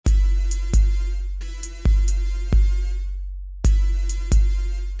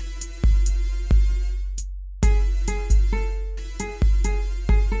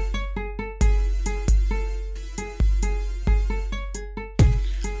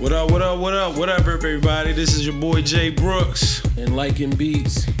What up, what up, what up, what up, everybody? This is your boy Jay Brooks. And Liking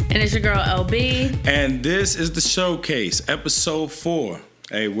Beats. And it's your girl LB. And this is the Showcase, episode 4.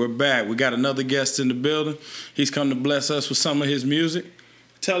 Hey, we're back. We got another guest in the building. He's come to bless us with some of his music.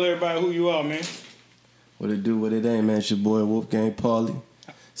 Tell everybody who you are, man. What it do, what it ain't, man. It's your boy Wolfgang Paulie,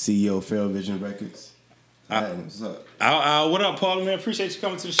 CEO of Phrxh Vzion Records. What's up? What up, Paulie, man? Appreciate you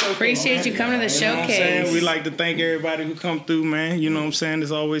coming to the showcase. Appreciate you coming to the showcase. We like to thank everybody who come through, man. You know what I'm saying?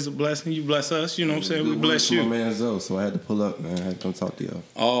 It's always a blessing. You bless us. You know what I'm saying? We bless you. My man Zoe, so I had to pull up, man. I had to come talk to y'all.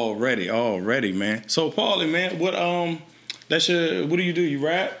 Already, man. So, Paulie, man, what do you do? You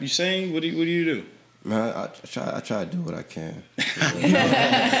rap? You sing? What do you do? Man, I try to do what I can.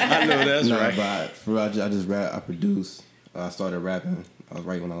 I know that's right. But for real, I just rap. I produce. I started rapping. I was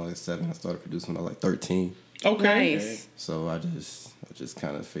right when I was like 7. I started producing when I was like 13. Okay. Nice. So I just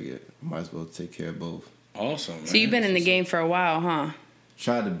kind of figured I might as well take care of both. Awesome, man. So you've been in the game for a while, huh?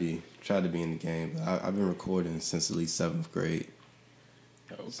 Tried to be in the game. But I've been recording since at least 7th grade.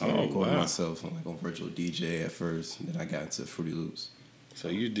 So I recorded myself on virtual DJ at first, and then I got into Fruity Loops. So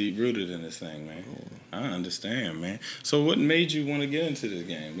you deep rooted in this thing, man. Yeah. I understand, man. So what made you want to get into this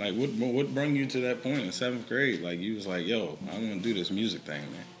game? Like, what brought you to that point in 7th grade? Like, you was like, yo, I want to do this music thing,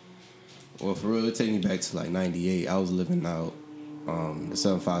 man. Well, for real, it take me back to like 98. I was living out the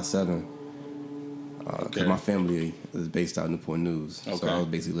 757. Because my family is based out in Newport News. Okay. So I was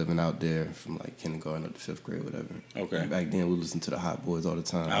basically living out there from like kindergarten up to 5th grade, whatever. Okay. And back then, we listened to the Hot Boys all the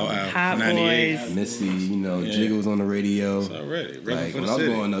time. Hot 98. Boys. Missy, Jigga was on the radio. It's already. Like, when I was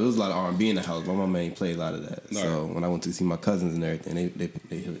growing up, there was a lot of R&B in the house. My mama ain't played a lot of that. Right. So when I went to see my cousins and everything,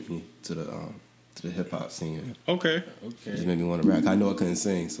 they hit me to the hip-hop scene. Okay. Just made me want to rap. I know I couldn't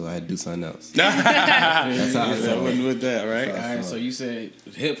sing, so I had to do something else. That's how I I went with that, right? All right, so you said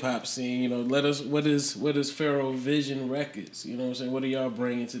hip hop scene. What is Phrxh Vzion Records? You know what I'm saying? What are y'all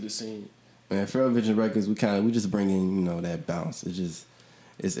bringing to the scene? Man, Phrxh Vzion Records, we just bring in, that bounce.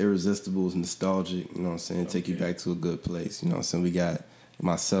 It's irresistible, it's nostalgic, you know what I'm saying? Take you back to a good place, you know what I'm saying? We got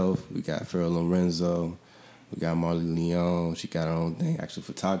myself, we got Pharrell Lorenzo, we got Marley Leon, she got her own thing, actual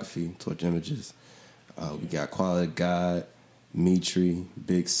photography, Torch Images. We got Quality God, Mitri,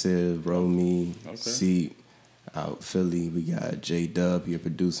 Big Siv, Romy, Seep, out Philly. We got J-Dub here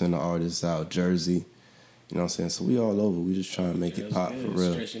producing the artists out Jersey. You know what I'm saying? So we all over. We just trying to make it pop for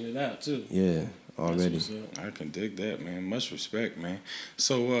real. Stretching it out too. Yeah, already. I can dig that, man. Much respect, man.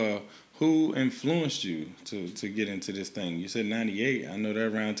 So who influenced you to get into this thing? You said 98. I know that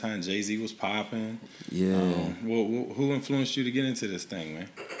around time Jay-Z was popping. Yeah. Who influenced you to get into this thing,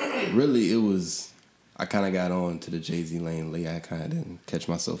 man? Really, it was... I kind of got on to the Jay-Z lane late. I kind of didn't catch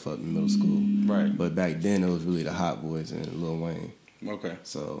myself up in middle school. Right. But back then, it was really the Hot Boys and Lil Wayne. Okay.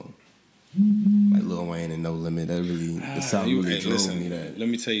 So, like Lil Wayne and No Limit, that really, the sound really drove me that. Let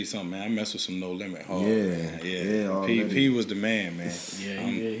me tell you something, man. I mess with some No Limit hard. Yeah. P was the man, man. It's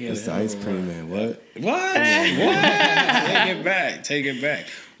the ice cream, man. What? Take it back.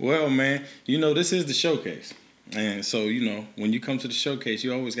 Well, man, this is the showcase. And so, when you come to the showcase,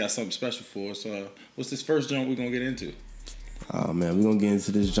 you always got something special for us. What's this first joint we're going to get into? Oh, man, we're going to get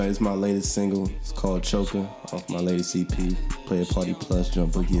into this joint. It's my latest single. It's called Choker, off my latest EP. Player Party Plus,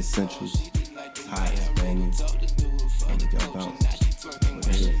 Jump Boogie Essentials. High, banging. Y'all bounce.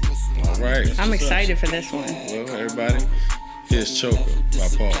 All right. I'm excited for this one. Well, everybody, here's Choker by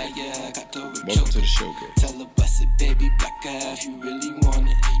Paul. Welcome to the showcase. Tell her bust it, baby, back up if you really want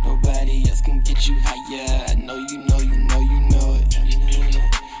it. Nobody else can get you higher. I know you know it.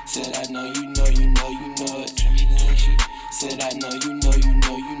 Said I know you know it. Said I know you know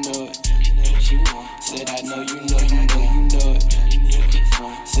it. Said I know you know it.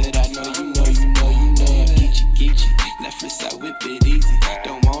 Said I know you know it. Get you. Left wrist, I whip it easy.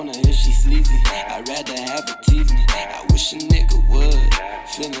 Don't want her if she sleazy. I'd rather have her tease me. I wish a nigga would.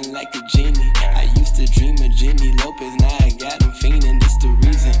 Feeling like a genie. I used to dream of Jenny Lopez. Now I got him fiending. This the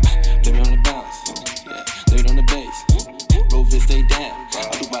reason. Leave it on the bounce. Leave it on the bass. Roll this, stay down.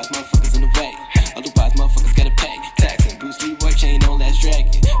 Otherwise, motherfuckers in the way. Otherwise, motherfuckers gotta pay. Taxing. Bruce Lee boy chain on last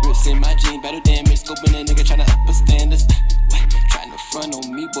dragon. Rips in my jean, battle damage. Scoping a nigga tryna up a standards. Trying to front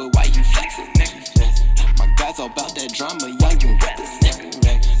on me, boy. Why you flexing? My guys all about that drama, young and reckless.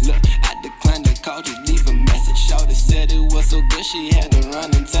 Look, I declined the call, just leave a message. Shawty said it was so good, she had to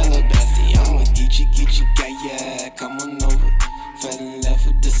run and tell her bestie. I'ma get you guy, yeah, come on over. Fell in love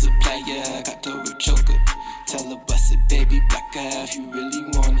with the supplier, got to a choker. Tell her bust it, baby, back up if you really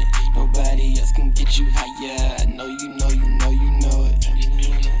want it. Nobody else can get you higher. I know you know it.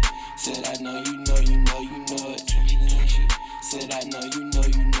 Said I know you know it. Said I know you know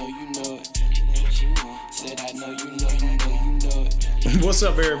it. Said I know you know it. What's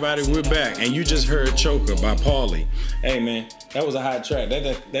up, everybody? We're back, and you just heard "Choker" by Paulie. Hey, man, that was a hot track.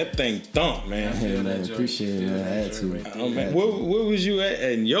 That thing thumped, man. Hey, man, appreciate it, man. I had to. Man, where was you at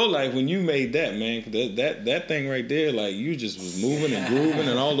in your life when you made that, man? That thing right there, like you just was moving and grooving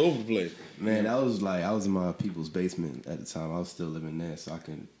and all over the place. Man, I was in my people's basement at the time. I was still living there, so I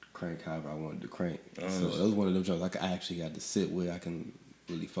can crank however I wanted to crank. So it was one of them jobs I actually got to sit where I can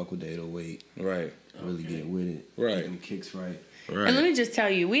really fuck with the 808. Right. Really get with it. Right. Get them kicks right. Right. And let me just tell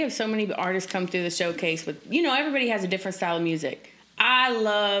you, we have so many artists come through the showcase with, everybody has a different style of music. I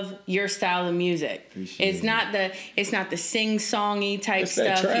love your style of music. It's not the sing-songy type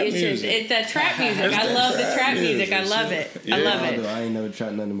stuff. It's that trap music. I love the trap music. I love it. Yeah. I love it. I ain't never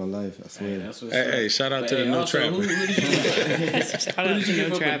trapped nothing in my life. I swear. Hey, shout out to the No Trap. Who did you get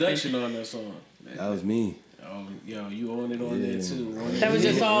for production on that song? That was me. Oh, yo, you own it on there too. That was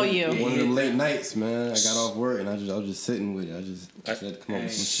just all you. One of them late nights, man. I got off work and I was just sitting with it. I just had to come up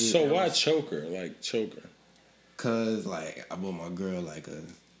with some shit. So why Choker? Like Choker? Cause like I bought my girl like a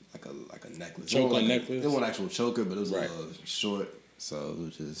necklace. Choker necklace. It wasn't an actual choker, but it was Right. a little short. So it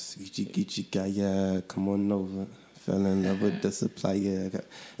was just Geechee Gaya, come on over. Fell in love with the supplier.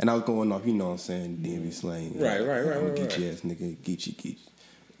 And I was going off, you know what I'm saying, DMV slang. Right. I'm a Geechee ass nigga, Geechee.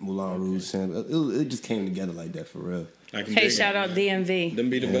 Moulin Rouge, it just came together like that for real. Hey, shout out DMV. Them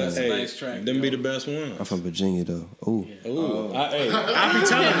be the best. That's a Hey, nice track, them be yo. the best ones. I'm from Virginia though. Ooh. Ooh. I be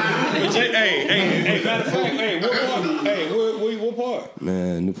telling you. Hey, matter of fact, hey, what part? Hey, what part?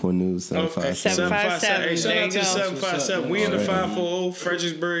 Man, Newport News 757. 757. Hey, shout There out you to go. 757. We in the 540,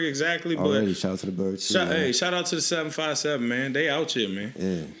 Fredericksburg, exactly. But Already, shout out to the birds too. man. shout out to the 757, man. They out here, man.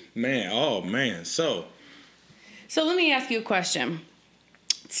 Yeah. Man. So So let me ask you a question.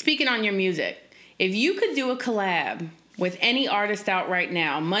 Speaking on your music, if you could do a collab with any artist out right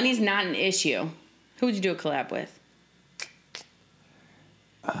now, money's not an issue, who would you do a collab with?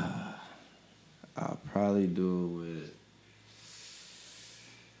 I'll probably do it with,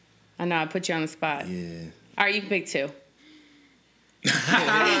 I know I put you on the spot. yeah. All right, you can pick two. she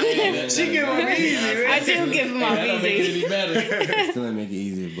give them easy, man. I do give them all That don't make it easy. any better. Still ain't make it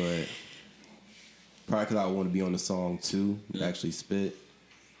easier, but probably because I want to be on the song too, actually spit.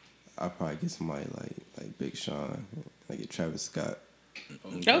 I'll probably get somebody like Big Sean, like get Travis Scott.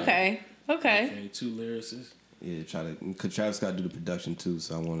 Okay. Okay, two lyricists. Yeah, cause Travis Scott do the production too,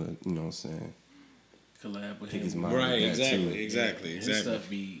 so I want to, you know what I'm saying, Collab with pick his him. mind. Right, with that, too. exactly. His stuff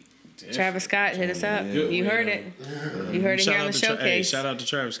be different. Travis Scott, hit us up. Yeah. You heard it. You heard it here on the showcase. Shout out to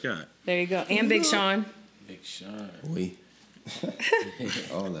Travis Scott. There you go. And Big Sean. Big Sean. We.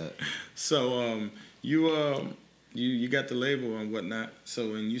 All that. So you got the label and whatnot.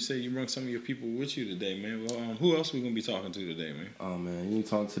 So and you say you brought some of your people with you today, man. Well, who else we gonna be talking to today, man? Oh man, you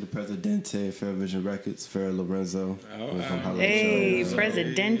talk to the Presidente, Phrxh Vzion Records, Farrah Lorenzo. Hey,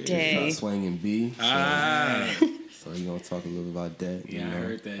 Presidente. Swinging B. So you gonna talk a little about that? Yeah, I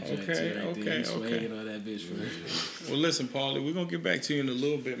heard that joint too right there. He's swinging on that bitch for real. Well, listen, Paulie, we're gonna get back to you in a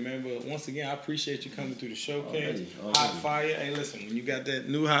little bit, man. But once again, I appreciate you coming through the showcase. Already. Hot fire. Hey, listen, when you got that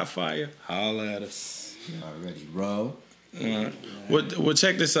new hot fire, holla at us. Already, bro. All right. Well,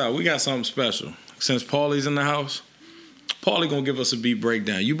 check this out. We got something special. Since Paulie's in the house, Paulie gonna give us a beat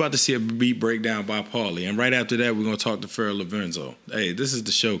breakdown. You about to see a beat breakdown by Paulie, and right after that, we're gonna talk to Phrxh Lorenzo. Hey, this is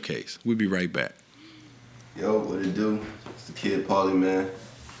the showcase. We'll be right back. Yo, what it do? It's the kid Paulie, man.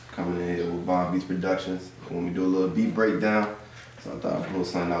 Coming in here with Von Beats Productions. When we do a little beat breakdown, so I thought I'd pull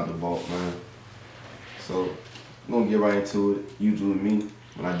something out the vault, man. So, I'm gonna get right into it. Usually me,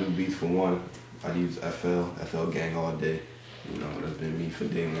 when I do beats for one, I use FL Gang all day. You know, that's been me for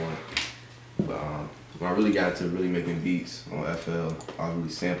day one. But when I really got into really making beats on FL, I was really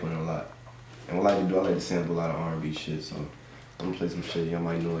sampling a lot. And what I like to do, I like to sample a lot of R&B shit, so I'm gonna play some shit. Y'all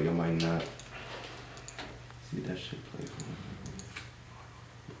might know it, y'all might not. See that shit play for me.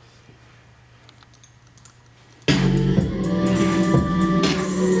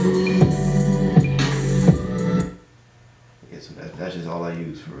 Yeah, so that's just all I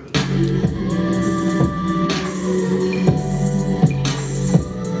use for real.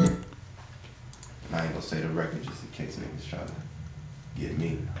 I ain't gonna say the record just in case niggas try to get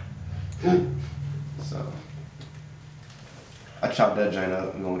me. So I chopped that joint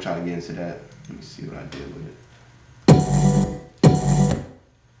up. I'm gonna try to get into that. Let me see what I did with it.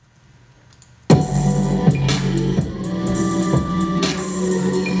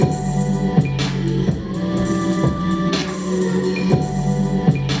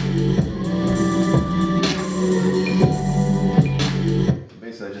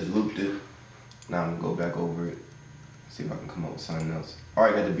 Basically, I just looped it. Now I'm gonna go back over it, see if I can come up with something else.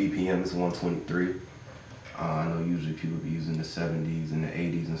 Alright, got the BPM. It's 123. I know usually people be using the 70s and the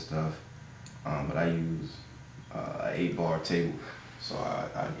 80s and stuff, but I use an 8-bar table, so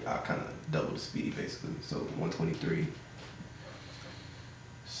I kind of double the speed basically. So 123,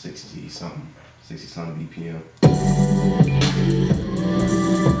 60 something BPM.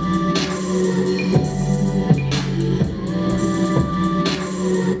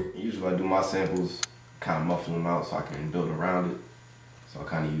 Usually I do my samples, kind of muffle them out so I can build around it. So I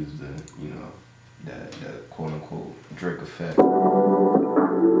kind of use the, you know, that quote unquote Drake effect.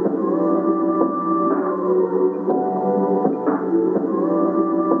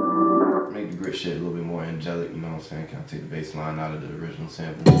 Make the grit shit a little bit more angelic, you know what I'm saying? Kind of take the bass line out of the original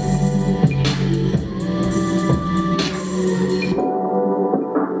sample.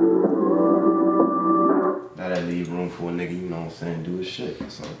 Now that leave room for a nigga, you know what I'm saying, do his shit.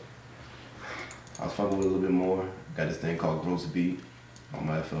 So I was fucking with it a little bit more. Got this thing called Gross Beat. All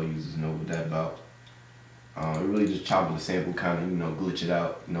my FL users know what that about. Really just chopping the sample, kind of, you know, glitch it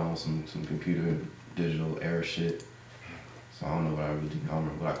out, you know, some computer digital error shit. So I don't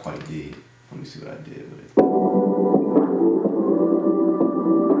remember what I quite did. Let me see what I did with it.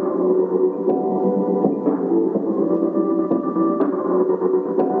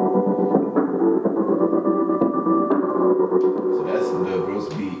 So that's the gross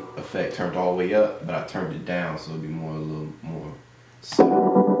beat effect turned all the way up, but I turned it down so it'd be a little more subtle.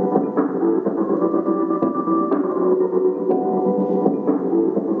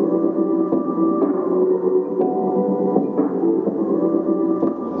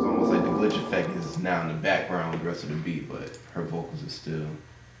 Now in the background with the rest of the beat, but her vocals is still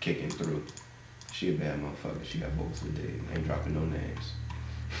kicking through. She a bad motherfucker. She got vocals for days. Ain't dropping no names.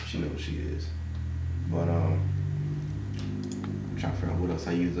 She knows what she is. But I'm trying to figure out what else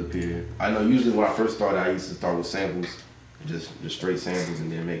I use up here. I know usually when I first started, I used to start with samples, just straight samples,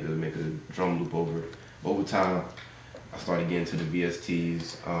 and then make a drum loop over it. Over time, I started getting to the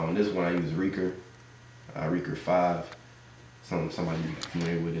VSTs. This one I use Phrxh 5. Somebody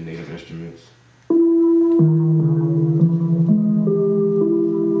familiar with the Native Instruments.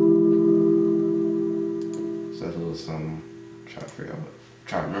 So that's a little something.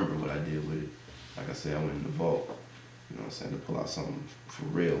 Try to remember what I did with it. Like I said, I went in the vault, you know what I'm saying, to pull out something for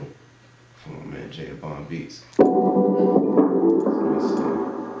real from my man Jay at Bond Beats. So let me see. I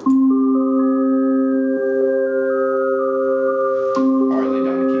already laid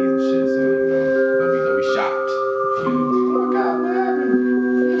down the keys and shit, so you know, don't be shocked. Oh my God, what happened? You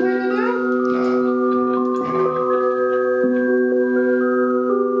laid it down?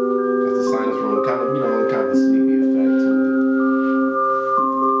 That's the sinus room, kind of a sleepy effect to it.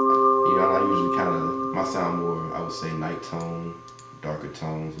 You know, I usually my sound more, I would say night tone, darker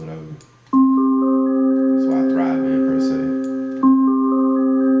tones, whatever. That's why I thrive in, per se.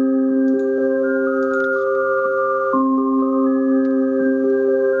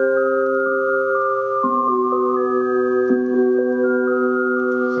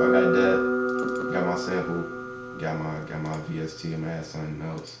 VST, I'm gonna add something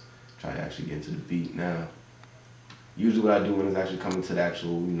else. Try to actually get into the beat now. Usually what I do when it's actually coming to the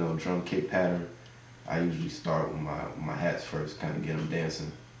actual, you know, drum kick pattern, I usually start with my hats first, kind of get them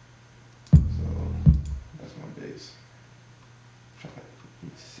dancing. So that's my bass. Let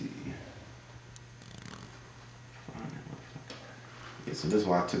me see. Yeah, so this is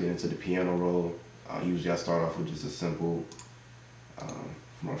why I took it into the piano roll. Usually I start off with just a simple,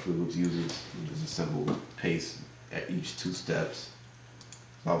 for my Fruit Loops users, just a simple pace at each 2 steps.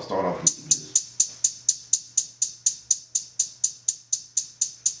 So I'll start off with just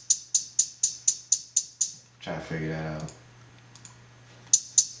try to figure that out.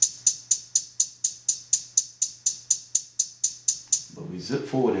 But we zip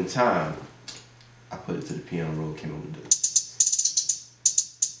forward in time. I put it to the piano roll, came over to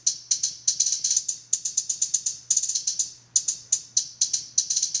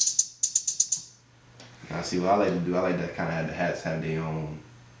Now see what I like to do, I like to kind of have the hats have their own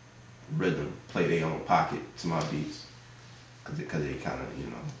rhythm, play their own pocket to my beats. Cause they kind of, you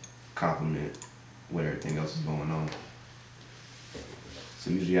know, complement what everything else is going on. So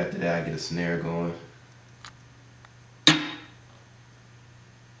usually after that I get a snare going.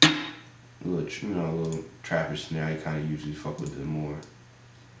 A little trappish snare. I kind of usually fuck with the more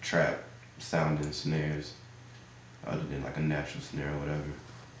trap sounding snares other than like a natural snare or whatever.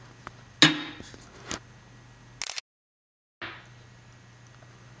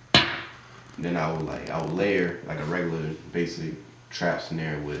 Then I would layer like a regular basic trap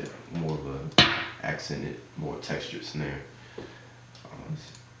snare with more of a accented, more textured snare.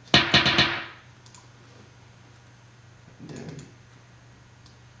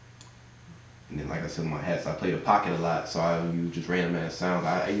 And then like I said, my hat. So I play the pocket a lot. So I use just random ass sounds.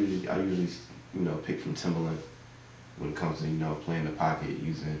 I usually pick from Timbaland when it comes to playing the pocket,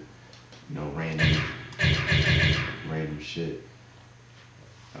 using random shit.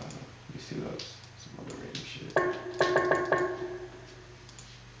 Let me see what else. Some other random shit.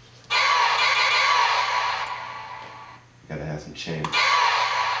 Gotta have some change.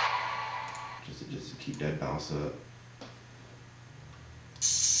 Just to keep that bounce up.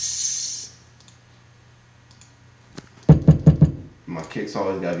 My kicks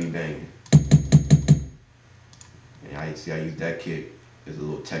always gotta be banging. And I use that kick. There's a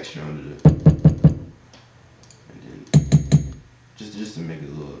little texture under the, and then just to make it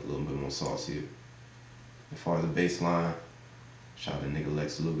a little bit more saucier. As far as the bass line, shout out to nigga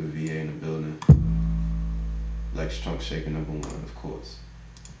Lex Luger, VA in the building. Lex Trunk Shaker #1, of course.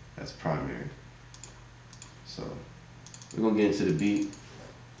 That's primary. So we're gonna get into the beat.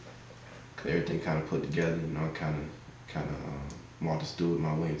 Cause everything kind of put together, kind of Martha Stewart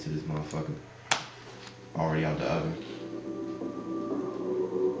my way into this motherfucker. Already out the oven.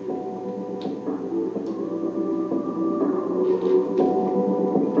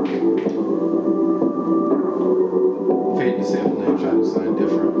 Fade the sample and try to do something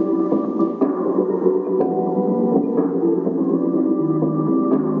different.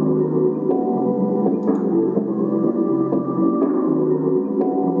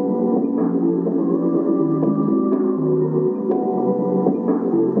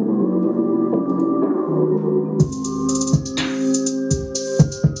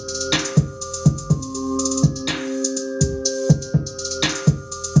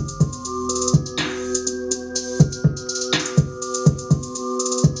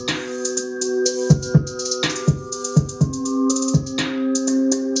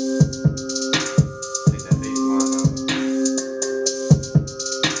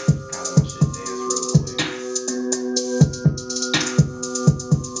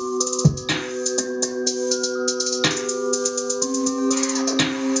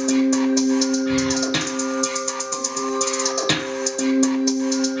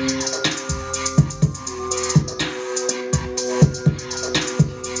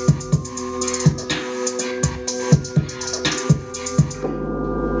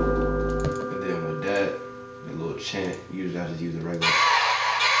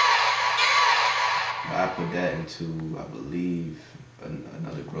 I believe,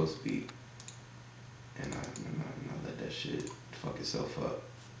 another gross beat, and I let that shit fuck itself up.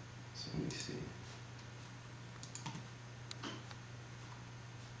 So let me see.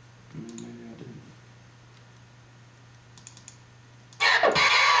 Maybe I didn't.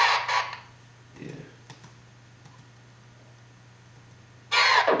 Yeah.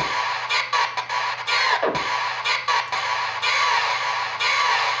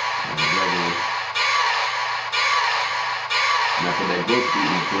 Now for that gross beat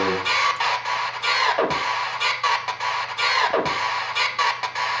in the play.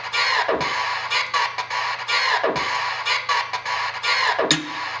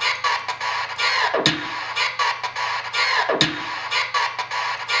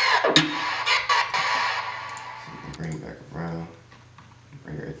 Bring it back around,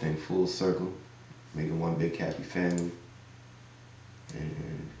 bring everything full circle, make it one big happy family, and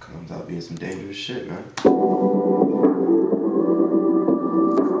it comes out being some dangerous shit, man.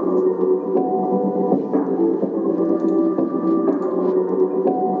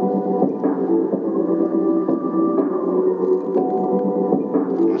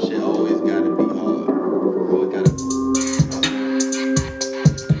 My shit always gotta be hard. Always gotta.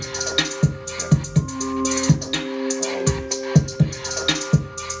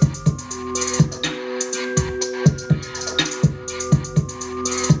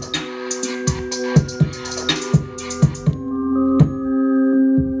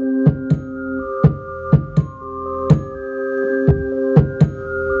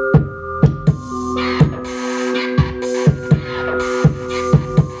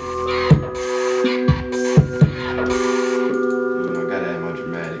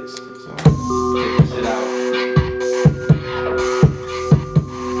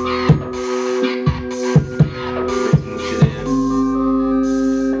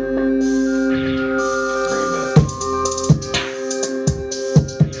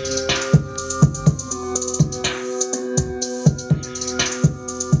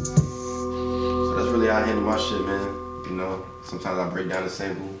 I handle my shit, man. You know, sometimes I break down the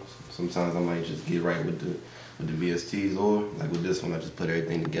sample. Sometimes I might just get right with the VSTs, or like with this one, I just put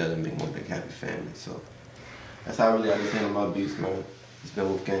everything together and make one big happy family. So that's how I just handle my beats, man. It's been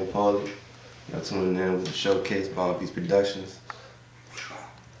Wolfgang Pauly. Y'all tuning in with the showcase by Beats Productions.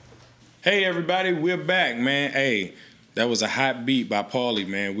 Hey, everybody, we're back, man. Hey, that was a hot beat by Paulie,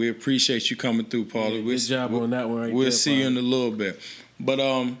 man. We appreciate you coming through, Paulie. Good job on that one. We'll see you in a little bit. But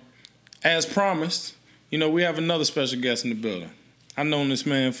as promised, you know, we have another special guest in the building. I've known this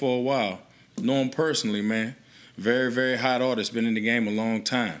man for a while. Know him personally, man. Very, very hot artist. Been in the game a long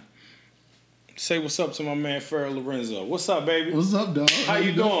time. Say what's up to my man, Phrxh Lorenzo. What's up, baby? What's up, dog? How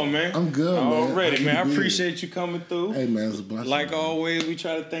you doing, man? I'm good, man. Already, man. I appreciate you coming through. Hey, man, it's a blessing. Like man. always, we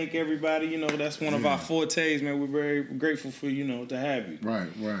try to thank everybody. You know, that's one of our fortes, man. We're very grateful for, you know, to have you. Right.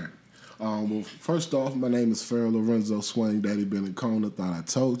 Well, first off, my name is Phrxh Lorenzo, Swing Daddy Ben Kona. Thought I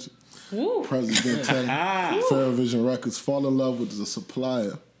told you. Woo. President Phrxh Vzion Records. Fall in love with the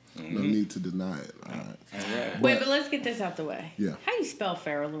supplier. No need to deny it. All right. Wait, but let's get this out the way. Yeah. How you spell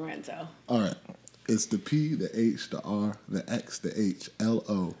Phrxh Lorenzo? All right. It's the P, the H, the R, the X, the H,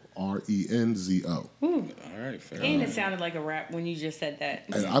 L-O-R-E-N-Z-O. Ooh. All right, fair And it sounded like a rap when you just said that.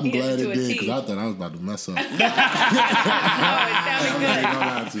 And I'm glad it did because I thought I was about to mess up. Oh, it sounded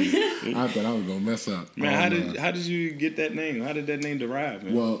good. I thought I was going to mess up. Man, how did you get that name? How did that name derive,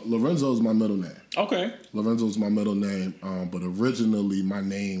 man? Well, Lorenzo is my middle name. Okay. Lorenzo is my middle name, but originally my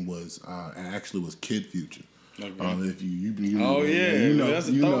name was actually was Kid Future. Okay. If you that's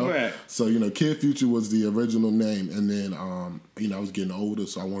a throwback. So Kid Future was the original name, and then I was getting older,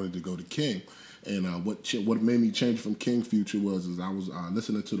 so I wanted to go to King. And what made me change from King Future was I was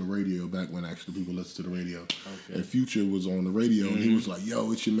listening to the radio back when actually people listened to the radio. Okay. And Future was on the radio, and he was like,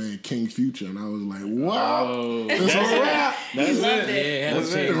 "Yo, it's your man King Future," and I was like, "Wow, it's a rap." That's it. Yeah,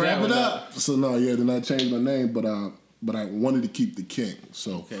 That's it. Wrap it up. So then I changed my name, but I wanted to keep the King.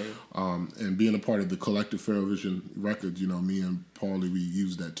 So, and being a part of the collective Phrxh Vzion Records, me and Paulie, we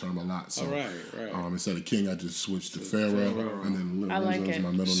use that term a lot. So, right. Instead of King, I just switched to Pharaoh, and then Lorenzo is my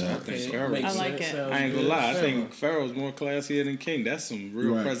middle name. I like it. I ain't gonna lie. I think Pharaoh's more classier than King. That's some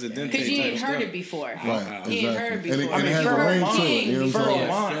real Presidente Because you type ain't heard stuff. it before. Right, You ain't heard it And before. it has a ring to it. You know what I'm Pharaoh saying?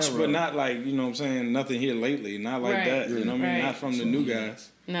 launched, but not like, you know what I'm saying, nothing here lately. Not like that. You know what I mean? Right. Not from the new guys.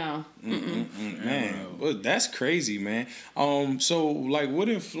 No. Man, well, that's crazy, man. So, like, what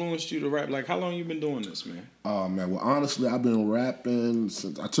influenced you to rap? Like, how long you been doing this, man? Oh, man. Well, honestly, I've been rapping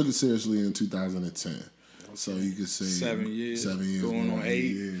since I took it seriously in 2010. Okay. So you could say 7 years. 7 years. Going on 8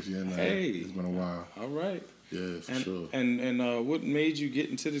 years. Yeah, man. Hey. It's been a while. All right. Yeah, for sure. And what made you get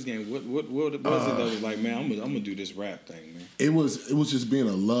into this game? What was it that was like, man, I'm gonna do this rap thing, man? It was just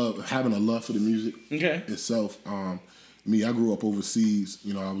having a love for the music itself. Me, I grew up overseas.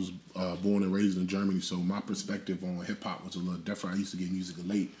 I was born and raised in Germany, so my perspective on hip hop was a little different. I used to get music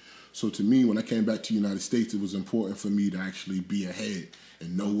late. So to me, when I came back to the United States, it was important for me to actually be ahead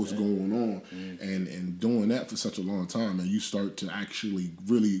and know what's going on. And doing that for such a long time, and you start to actually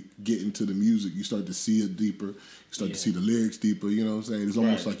really get into the music. You start to see it deeper. You start to see the lyrics deeper. You know what I'm saying? It's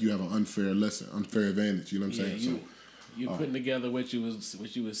almost like you have an unfair advantage. You know what I'm saying? You're putting together what you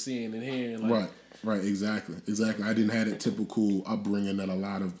was seeing and hearing. Like, Right, exactly. I didn't have that typical upbringing that a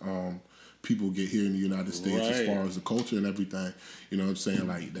lot of people get here in the United States as far as the culture and everything. You know what I'm saying?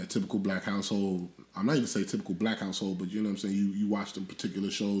 Like that typical black household. I'm not even saying typical black household, but you know what I'm saying? You watch them particular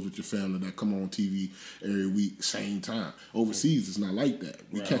shows with your family that come on TV every week, same time. Overseas, it's not like that.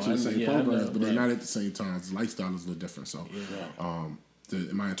 We catching the same programs, but they're not at the same time. The lifestyle is a little different. So,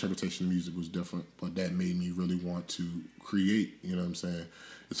 my interpretation of music was different, but that made me really want to create, you know what I'm saying?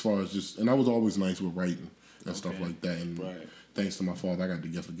 As far as and I was always nice with writing and stuff like that. And thanks to my father, I got the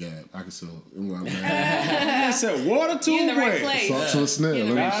gift of gab. I can sell. I said water to You in the right away. place. Salt to a snail.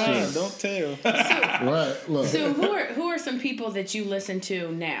 Don't tell. Right. Look. So who are some people that you listen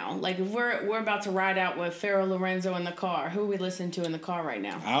to now? Like if we're about to ride out with Phrxh Lorenzo in the car, who we listen to in the car right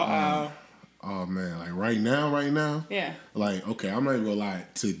now? Oh man, like right now. Yeah. Like okay, I'm not even gonna lie.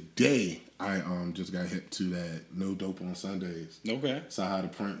 Today I just got hit to that No Dope on Sundays. Okay. Saha the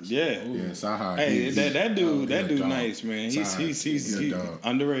Prince. Yeah. Yeah. Saha. Hey, that dude nice, man. He's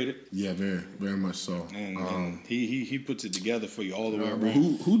underrated. Yeah, very very much so. And he puts it together for you all the way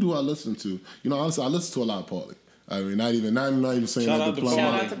around. Who do I listen to? Honestly, I listen to a lot of Paulie. I mean, not even saying that to plug my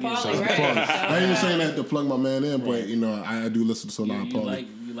man. I ain't even saying that to plug my man in, but I do listen to a lot of Paulie.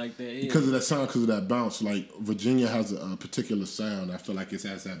 You like that? Yeah. Because of that sound, because of that bounce. Like Virginia has a particular sound. I feel like it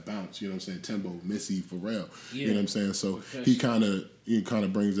has that bounce. You know what I'm saying? Timbo, Missy, Pharrell. Yeah. You know what I'm saying? So he kind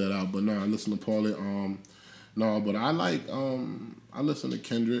of brings that out. But no, I listen to Paulie. But I listen to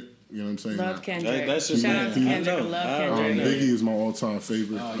Kendrick. You know what I'm saying? Love Kendrick. That's just Shout out to Kendrick. I love Kendrick. Biggie is my all-time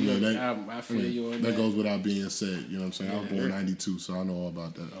favorite. I feel you on that. That goes without being said. You know what I'm saying? I was born in 92, so I know all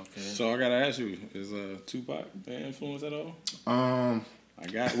about that. Okay. So I gotta ask you, is Tupac an influence at all?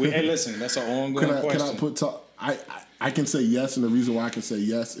 Hey, listen, that's an ongoing question. Can I put talk? I can say yes, and the reason why I can say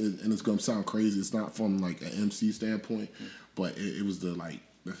yes, and it's gonna sound crazy. It's not from like an MC standpoint, but it was the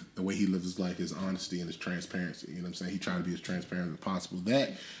way he lives his life, his honesty and his transparency. You know what I'm saying? He tried to be as transparent as possible.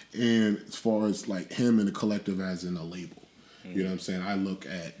 That, and as far as like him and the collective as in a label. You know what I'm saying? I look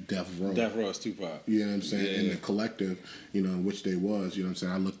at Death Row. Death Row is Tupac. You know what I'm saying? And the collective, you know, in which they was. You know what I'm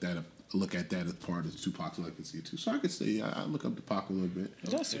saying? I look at that as part of Tupac's legacy too. So I could say I look up to Pac a little bit.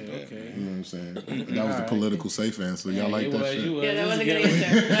 That's too bad. Okay. You know what I'm saying? That was a political safe answer. Y'all like that shit? Yeah, that was a good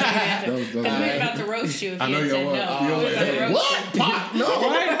answer. Because we were about to roast you if you said no. What? Pac?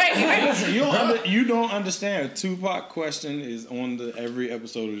 No. Right? Listen, you don't understand. Tupac question is on every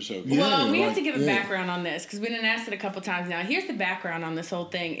episode of the show. Well, we have to give a background on this because we done asked it a couple times now. Here's the background on this whole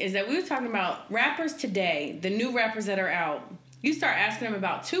thing: is that we were talking about rappers today, the new rappers that are out. You start asking them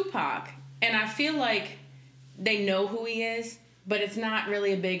about Tupac, and I feel like they know who he is, but it's not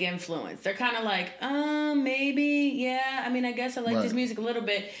really a big influence. They're kind of like, maybe, yeah. I mean, I guess I like his music a little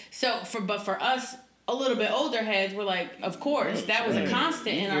bit. But for us, a little bit older heads, we're like, of course, that was a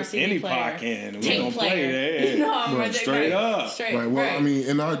constant in our CD player. Tape player. Straight up. Right. Well, I mean,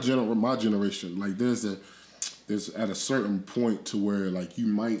 in my generation, like there's at a certain point to where like you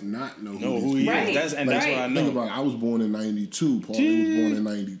might not know who he is. That's what I know. Think about it. I was born in 92. Paulie was born in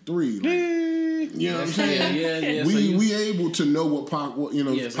 93. Like, you know what I'm saying? Yeah. We able to know what Pac, Pac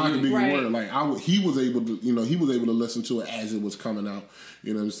and Biggie were. Like he was able to listen to it as it was coming out.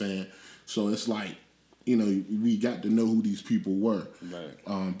 You know what I'm saying? So it's like, you know, we got to know who these people were.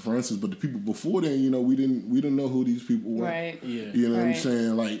 Right. For instance, but the people before then, you know, we didn't know who these people were. Right. Yeah. You know what I'm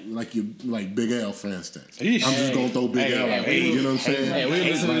saying? Like Big L, for instance. I'm just gonna throw Big L out there. You know what I'm saying? Hey, we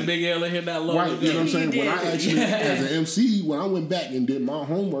listened to Big L in here not long ago. Right. You know what I'm saying? When I actually, as an MC, when I went back and did my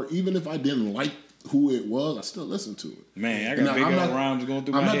homework, even if I didn't like who it was, I still listened to it. Man, I got Big L rhymes going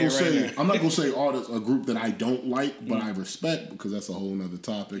through my head right now. I'm not gonna say artists, a group that I don't like, but I respect, because that's a whole nother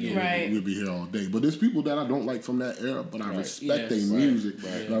topic. And we'll be here all day. But there's people that I don't like from that era, but I respect their music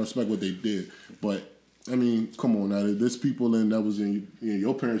and I respect what they did. But I mean, come on now. There's people that was in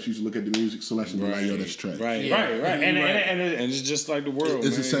your parents used to look at the music selection and be like, yo, that's trash. Right. And it's just like the world.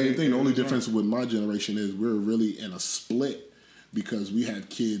 It's the same thing. The only difference with my generation is we're really in a split, because we have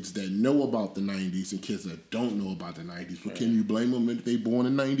kids that know about the 90s and kids that don't know about the 90s. But can you blame them if they born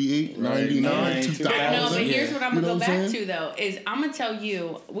in 98, 99, 2000? No, but here's what I'm going to go back to, though, is I'm going to tell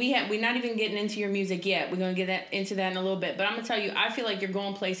you, we're not even getting into your music yet. We're going to get into that in a little bit. But I'm going to tell you, I feel like you're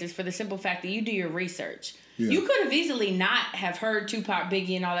going places for the simple fact that you do your research. Yeah. You could have easily not have heard Tupac,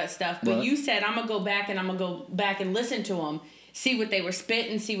 Biggie, and all that stuff. But you said, I'm going to go back and listen to them. See what they were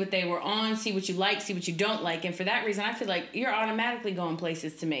spitting, see what they were on, see what you like, see what you don't like. And for that reason, I feel like you're automatically going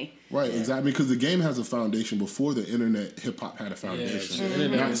places to me. Right, exactly. Because the game has a foundation. Before the internet, hip-hop had a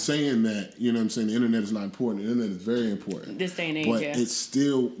foundation. Not saying that, you know what I'm saying, the internet is not important. The internet is very important. This day and age, but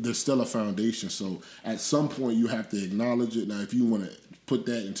there's still a foundation. So at some point, you have to acknowledge it. Now, if you want to put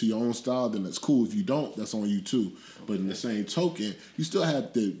that into your own style, then that's cool. If you don't, that's on you too. But in the same token, you still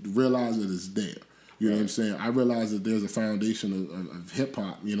have to realize that it's there. You know what I'm saying? I realize that there's a foundation of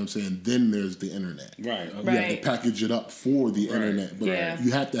hip-hop, you know what I'm saying? Then there's the internet. Right. You have to package it up for the internet. But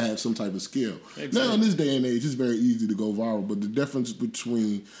you have to have some type of skill. Exactly. Now, in this day and age, it's very easy to go viral. But the difference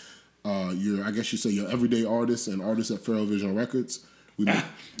between your everyday artists and artists at Phrxh Vzion Records, we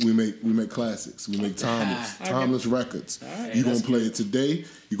make classics. We make timeless records. Right, you're going to play it today.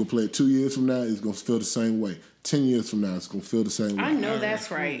 You're going to play it 2 years from now. It's going to feel the same way. 10 years from now, it's going to feel the same way. I know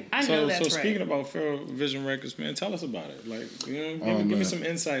that's right. So speaking about Phrxh Vzion Records, man, tell us about it. Like, you know, give me some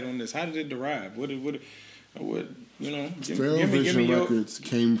insight on this. How did it derive? What you know? Phrxh Vzion Records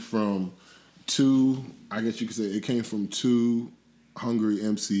came from two hungry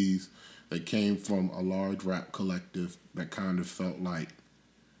MCs that came from a large rap collective that kind of felt like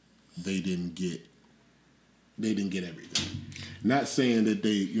they didn't get everything. Not saying that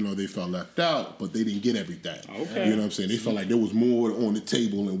they felt left out, but they didn't get everything. Okay. You know what I'm saying? They felt like there was more on the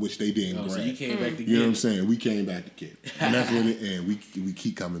table in which they didn't grab. So you came back to get it. You know what I'm saying? We came back to get it. And that's when we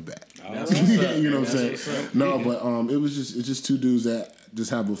keep coming back. That's what's up. You know what I'm saying? No, but it's just two dudes that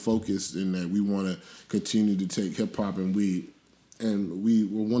just have a focus in that we want to continue to take hip hop and we're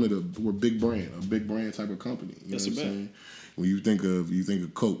a big brand type of company. You know what I'm saying? When you think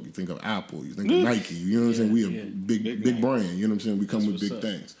of Coke, you think of Apple, you think of Nike. You know what I'm saying? We a big brand. You know what I'm saying? We come with big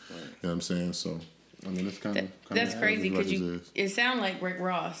things. Right. You know what I'm saying? So, I mean, that's kind of that's crazy because it sounds like Rick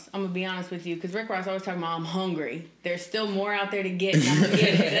Ross. I'm gonna be honest with you because Rick Ross always talking about I'm hungry. There's still more out there to get. And I'm gonna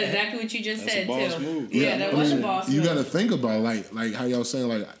get it. That's exactly what you just said too. Move. Yeah, that was a boss move. You got to think about like how y'all saying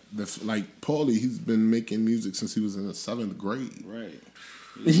like Paulie, he's been making music since he was in the 7th grade. Right.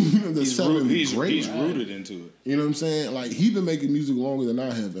 He's rooted into it. You know what I'm saying? Like, he's been making music longer than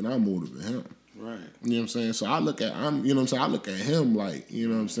I have, and I'm older than him. Right. You know what I'm saying? So I look at him like, you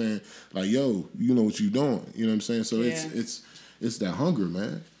know what I'm saying? Like, yo, you know what you doing. You know what I'm saying? So it's that hunger,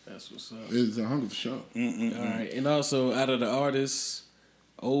 man. That's what's up. It's that hunger for sure. All right. And also, out of the artists,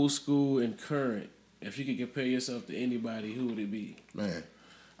 old school and current, if you could compare yourself to anybody, who would it be? Man,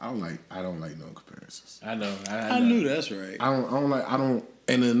 I don't like no comparisons. I know. I knew that's right.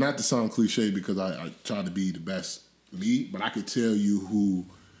 And then not to sound cliche because I try to be the best me, but I could tell you who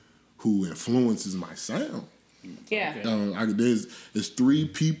influences my sound. Yeah. There's 3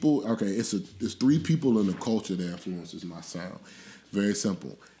 people. Okay, it's 3 people in the culture that influences my sound. Very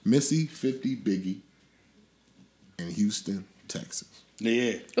simple. Missy, 50, Biggie, and Houston, Texas.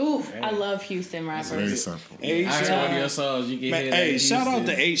 Yeah. Ooh, I love Houston rappers. It's very simple. I heard one of your songs. You can hear that. Hey, shout out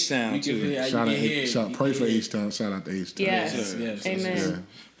to H-Town, too. Pray for H-Town. Shout out to H-Town. Yes. Amen. Yeah.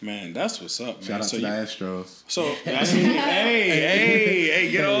 Man, that's what's up, man. Shout out to the Astros. So, hey,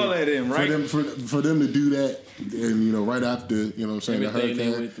 get all that in, right? For them to do that, and right after, you know what I'm saying, everything the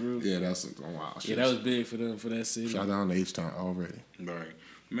hurricane. they went through. Yeah, that's wow. Yeah, that was big for them, for that city. Shout out to H-Town already. Right.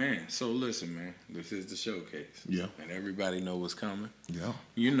 Man, so listen, man. This is the showcase. Yeah. And everybody know what's coming. Yeah.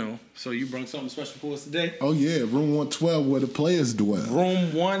 You know. So you brought something special for us today? Oh, yeah. Room 112 where the players dwell.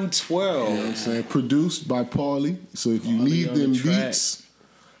 Room 112. You know what I'm saying? Produced by Paulie. So if you need them beats,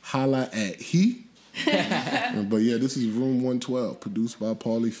 holla at he. But yeah, this is Room 112, produced by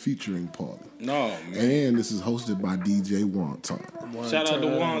Paulie, featuring Paulie. No, man. And this is hosted by DJ Wonton. Shout out to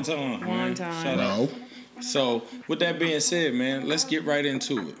Wonton. Shout out. So, with that being said, man, let's get right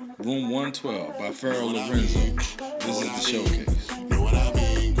into it. Room 112 by Phrxh Vzion. This is the showcase. Know what I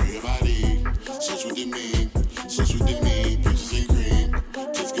mean? Bring your body. Such what they mean. Such what they mean. Peaches and cream.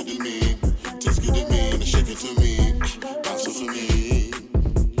 Tastes good to me. Tastes good to me. And shake it to me. Bounce it for me.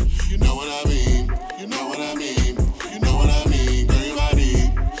 You know what I mean? You know what I mean? You know what I mean? Bring your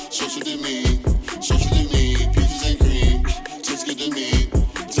body. Such what they mean. Such what they mean. Peaches and cream. Tastes good to me.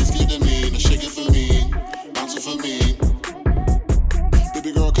 Tastes good to me. And shake it for me. For me,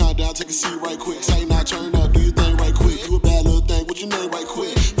 baby girl, calm down, take a seat right quick. Say now, turn up, do your thing right quick. You a bad little thing, what's your name right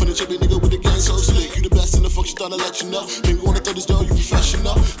quick? For the chubby nigga with the game so slick. You the best in the function, thought I'd let you know. Maybe wanna throw this door, you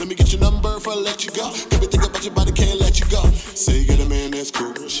professional. Let me get your number before I let you go. Got me think about your body, can't let you go. Say you got a man that's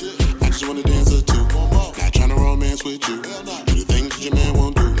cool. I just wanna dance or two. Not tryna romance with you. Do the things that your man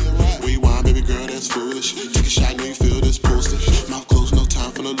won't do. Where you want, baby girl, that's foolish. Take a shot, now you feel this pulse. Mouth closed, no time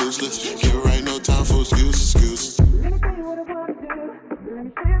for no loose lips. Get right, no time for excuses.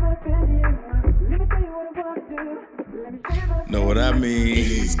 Know what I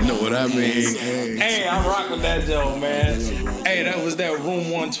mean? Know what I mean? Hey, I'm rocking that though, man. Hey, that was that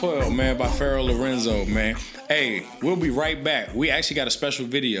Room 112, man, by Phrxh Vzion, man. Hey, we'll be right back. We actually got a special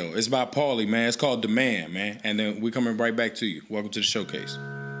video. It's by Paulie, man. It's called Demand, man. And then we're coming right back to you. Welcome to the showcase.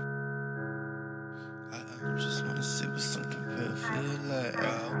 I just wanna see what something real feel like.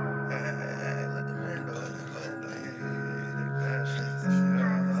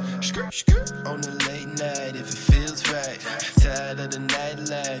 On the late night, if it feels right. Tired of the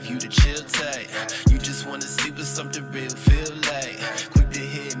nightlife, you the chill type. You just wanna see what something real feel like. Quick to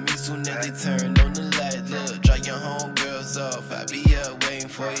hit me soon as they turn on the light. Look, dry your homegirls off. I be up waiting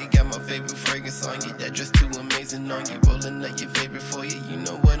for you. Got my favorite fragrance on you. That dress too amazing on you. Rolling up your favorite for you. You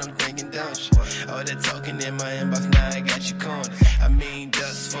know what I'm thinking, don't you? All that talking in my inbox, now I got you cornered. I mean,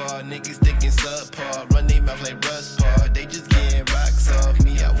 thus far, niggas thinking subpar. Run they mouth like Russ Parr. They just getting rocks off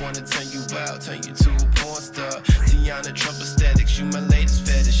me. I wanna turn you out, turn you to a porn star. Tiana Trump aesthetics, you my latest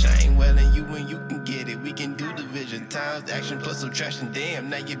fetish. I ain't well and you and you can get it. We can do division, times action plus subtraction. Damn,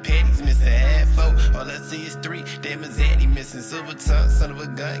 now your panties missing half four. All I see is 3. Damn, is Andy missing silver tongue, son of a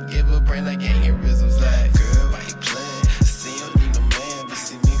gun. Give a brain like aneurysms. Like, girl, why you playing? I see you don't need no man, but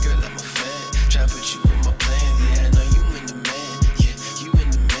see me, girl, I'm a fan. Try to put you in my plans. Yeah, I know you in the man. Yeah, you in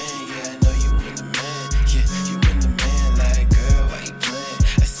the man. Yeah, I know you in the man. Yeah, you in the man. Like, girl, why you playing?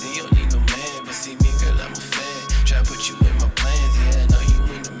 I see you don't need no man, but see me, girl, I'm a fan. Try to put you in my plans. Yeah, I know you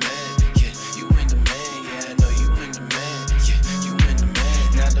in the man. Yeah, you in the man. Yeah, I know you in the man. Yeah, you in the man.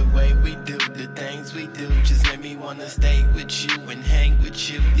 Now the way we do the things we do just make me wanna stay with you and hang with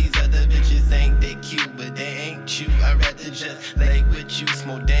you. These other bitches think they cute, but they ain't you. I'd rather just lay with you,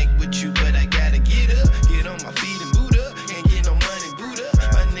 smoke dank with you, but I gotta get up, get on my feet and boot up. Can't get no money, boot up.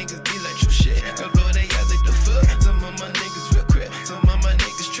 My niggas be like true shit. I blow they eyes like the fuck. Some of my niggas real crap, some of my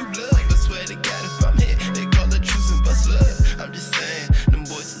niggas true blood. But swear to God if I'm hit, they call it truce and bust love. I'm just saying, them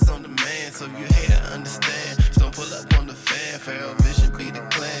boys is on the man, so if you hate I understand. Just don't pull up on the fan, Phrxh Vzion be the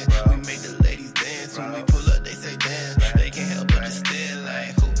clan.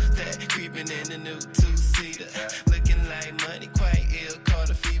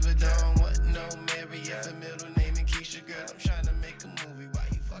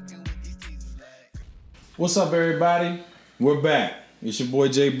 What's up, everybody? We're back. It's your boy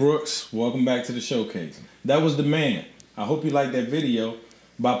Jay Brooks. Welcome back to the showcase. That was The Man. I hope you liked that video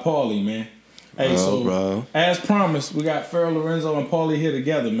by Paulie, man. Hey, bro. As promised, we got Phrxh Lorenzo and Paulie here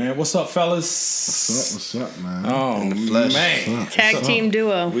together, man. What's up, fellas? What's up, man? Oh, In the flesh. man. Tag team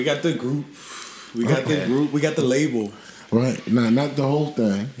duo. We got the group. We got the group. We got the label. Right. Nah, not the whole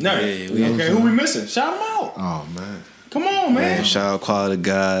thing. No. Yeah, Okay, who we missing? Shout them out. Oh, man. Come on, man. Man, shout out Quality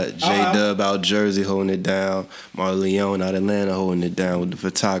God, J-Dub out Jersey holding it down, Marlon Leone out Atlanta holding it down with the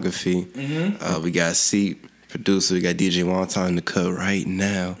photography. We got Seep, producer, we got DJ Wonton in the cut right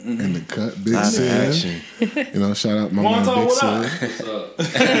now. In the cut, Big Live Sid. action. You know, shout out my man Wonton, Big what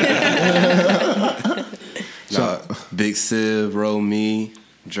up? Sid. Big Siv, Roll Me,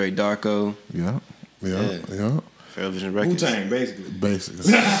 Dre Darko. Yeah. Phrxh Vzion Records. Wu-Tang, basically.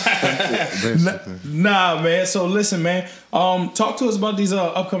 Basically. Nah, man. So listen, man. Talk to us about these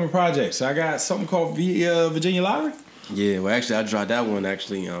upcoming projects. I got something called Virginia Lottery. Yeah, well, actually, I dropped that one in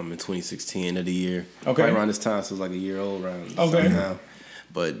 2016, end of the year. Okay. Right around this time, so it was like a year old around. Okay. Now.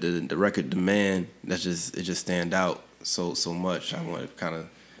 But the record, The Man, it just stand out so much. I want to kind of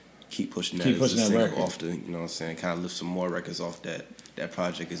keep pushing that. Keep pushing as a that single record. off the, you know what I'm saying, kind of lift some more records off that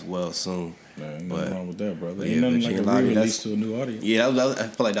project as well soon. Ain't But nothing wrong with that, brother. yeah, Ain't nothing like Virginia a Lottery, re-release that's- to a new audience. Yeah, I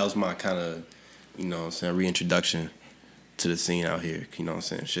feel like that was my kind of, you know what I'm saying, reintroduction to the scene out here. You know what I'm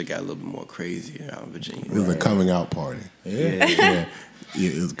saying? Shit got a little bit more crazy out in Virginia. It was a coming out party. Yeah. Yeah,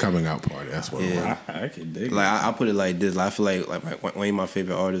 it was a coming out party. That's what it was. I can dig it. Like I put it like this. Like, I feel like one of my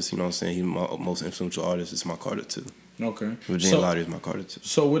favorite artists. You know what I'm saying? He's my most influential artist. It's my Carter too. Okay. Virginia Lottery is my Carter too.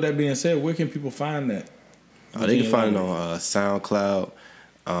 So with that being said, where can people find that? They can find it Lottery. on SoundCloud.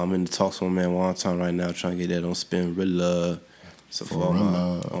 I'm in the talks with my man Wonton right now, trying to get that on Spin Rilla. So for all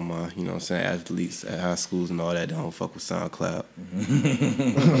my, you know what I'm saying, athletes at high schools and all that, they don't fuck with SoundCloud.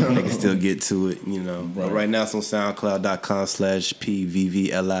 They can still get to it, you know. Right. But right now it's on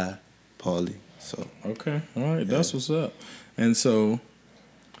SoundCloud.com/PVVLI Paulie. So Okay. All right. That's what's up. And so,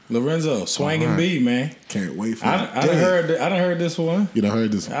 Lorenzo, Swangin' B, man. Can't wait for I done heard this one. You done heard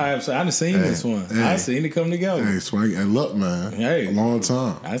this one? I done seen this one. I seen it come together. Hey, Swing, and look, man. Hey. A long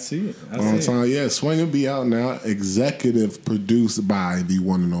time. I see it. Long time, yeah. Swing and Be out now. Executive produced by the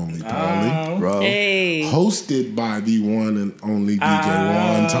one and only Paulie. bro. Hey. Hosted by the one and only DJ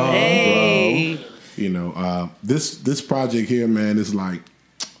Wonton. Hey. Bro. You know, this project here, man, is like,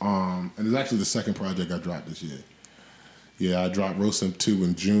 and it's actually the second project I dropped this year. Yeah, I dropped Rosim 2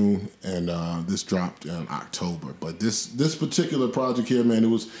 in June, and this dropped in October. But this particular project here, man, it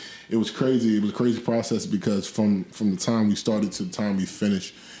was crazy. It was a crazy process because from the time we started to the time we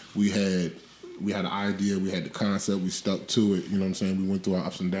finished, we had an idea, we had the concept, we stuck to it. You know what I'm saying? We went through our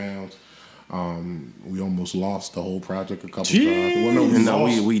ups and downs. We almost lost the whole project a couple times. Well, no,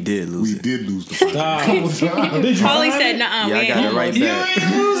 we did lose it. We did lose the project a couple times. Paulie said, "Nuh-uh, Yeah, I got it right You back.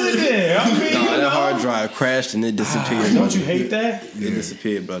 ain't lose it there. I mean, No, that hard drive crashed and it disappeared. don't you hate that? It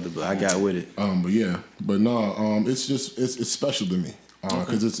disappeared, brother, but I got with it. But it's just it's special to me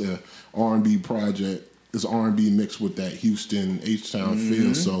because it's a R&B project. It's R&B mixed with that Houston H-Town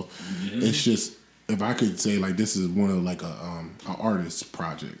feel. So it's just, if I could say, like, this is one of like a artist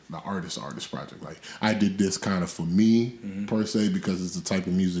project, the artist project. Like, I did this kind of for me per se because it's the type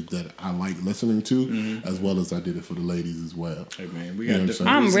of music that I like listening to, as well as I did it for the ladies as well. Hey man, we You know got what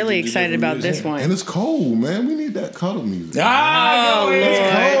different. I'm reasons really to do excited different about music. this one." And it's cold, man. We need that cuddle music. Oh, It's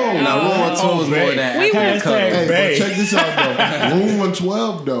cold. Now, Room 112 was more than We that. Hashtag Hey, babe. but check this out though. Room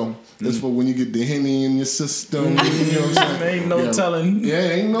 112 though. It's for when you get the Henny in your system. You know what I'm saying? Ain't no telling. Yeah,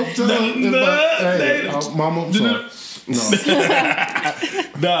 ain't no telling. Mama, I'm sorry. No.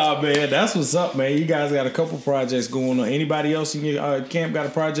 Nah, man, that's what's up, man. You guys got a couple projects going on. Anybody else in your camp got a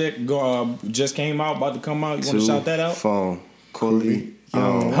project just came out, about to come out? You want to shout that out? Phone. Cooley.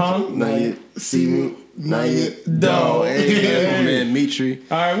 Huh? Now you see me. Now you don't. Hey, that's my man Mitri.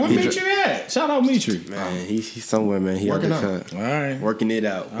 All right, where Mitri at? Shout out Mitri. Man, he's somewhere, man. He Working out the out. cut. All right. Working it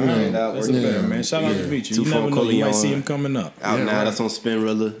out. All right. That's a better, man. Shout out to Mitri. You never know, you might see him coming up. Out now. That's on Spin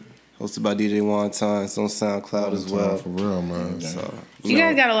Rilla. Hosted by DJ Wonton. It's on SoundCloud as well. For real, man. So, You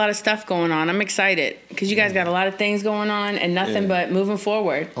guys got a lot of stuff going on. I'm excited because you guys got a lot of things going on and nothing but moving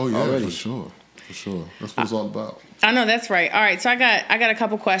forward. Oh yeah, Already. for sure. That's what it's all about. I know that's right. All right, so I got a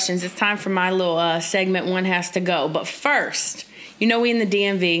couple questions. It's time for my little segment. One has to go, but first, you know we in the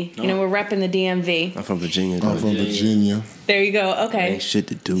DMV. You know we're repping the DMV. I'm from Virginia. I'm from Virginia. There you go. Okay. Ain't shit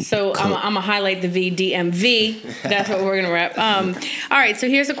to do. So I'm gonna highlight the DMV. That's what we're gonna rep. All right. So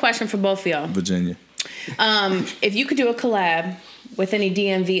here's a question for both of y'all. Virginia. If you could do a collab with any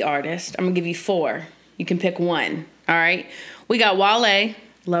DMV artist, I'm gonna give you 4. You can pick one. All right. We got Wale,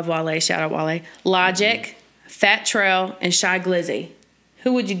 Love Wale. Shout out Wale. Logic, Fat Trail, and Shy Glizzy.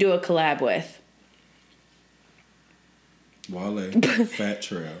 Who would you do a collab with? Wale, Fat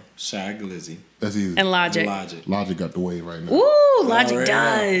Trail, Shy Glizzy, That's easy. And Logic. Logic got the wave right now. Ooh, Logic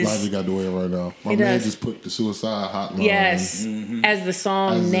does. Logic got the wave right now. My He man does. just put the Suicide Hotline Yes, as the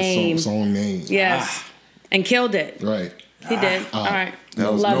song name. Song name. Yes, and killed it. Right. He did. All right,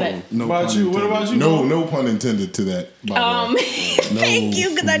 That was love it. No About pun you? What intended. about you, No, Bo? no pun intended to that. By the way. Thank you,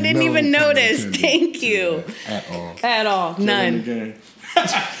 because I didn't even pun notice. intended Thank to you. that At all. At all, none.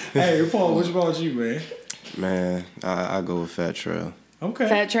 Hey, Paul, what about you, man? Man, I go with Fat Trail. Okay.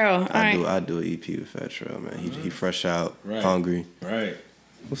 Fat Trail. All right. I do an EP with Fat Trail, man. He fresh out, Right. hungry. Right.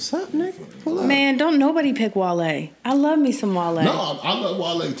 What's up, nigga? Pull up. Man, don't nobody pick Wale. I love me some Wale. No, I love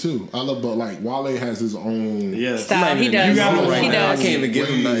Wale too. But like Wale has his own. Yes. Style. He does. You got him right He now. I does. can't even give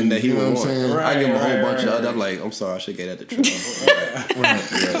him nothing that he You know would what I'm want. saying? I give him a whole Right, bunch of right, other. I'm like, I'm sorry, I should get that to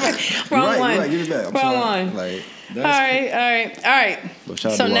Trail. Wrong one. Right, give it back. I'm Wrong sorry. one. Like, All right. but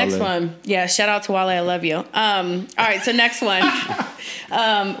shout out So to next Wale. one. Yeah, shout out to Wale. I love you. All right, so next one.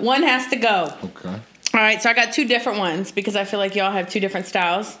 One has to go. Okay. All right, so I got two different ones because I feel like y'all have two different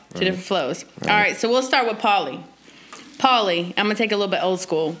styles, two different flows. All right, so we'll start with Pauly. Pauly, I'm going to take a little bit old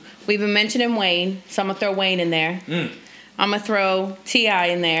school. We've been mentioning Wayne, so I'm going to throw Wayne in there. I'm going to throw T.I.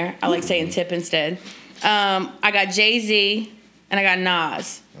 in there. I like saying Tip instead. I got Jay-Z, and I got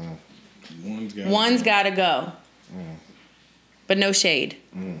Nas. One's got to go. But no shade.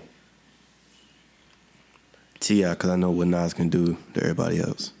 T.I., because I know what Nas can do to everybody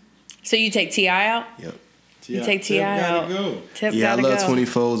else. So you take T.I. out? Yep. You take T.I. out. Tip Yeah, I gotta love go.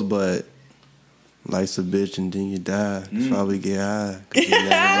 24s, but life's a bitch and then you die. That's why we get high. 'Cause you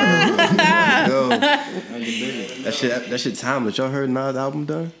never know. That shit timeless. Y'all heard Nas' album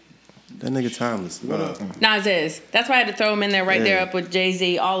done? That nigga timeless. Nas is. That's why I had to throw him in there right there up with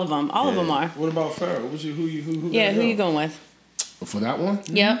Jay-Z. All of them. All of them are. What about Pharrell? Who Yeah, who you going with? For that one,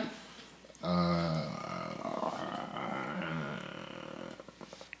 Yep.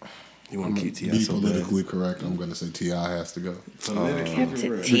 You want to keep T.I. be so bad. politically correct. I'm gonna say T.I. has to go. Kept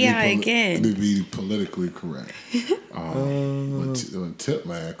it T.I. again. To be politically correct. But Tip,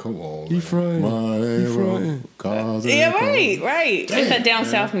 man, come on. He frontin'. Yeah, right. It's that down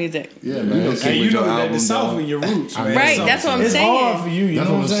south music. Yeah, man. Hey, you know that album, the South dog. in your roots, man. Right, So that's what I'm it's saying. hard for you. You That's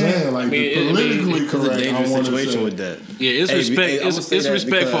know what I'm saying. Like, mean, the politically It's a correct, I dangerous want to situation say. with that. Yeah, it's Hey, respect. I'ma It's say that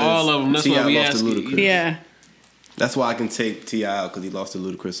respect for because all of them. That's T.I. why we lost to ask. Ludacris. Yeah. That's why I can take T.I. out because he lost to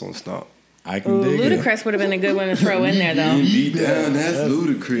Ludacris on Stomp. I can Ooh, dig it. Ludacris would have been a good one to throw in there, though. Beat down, that's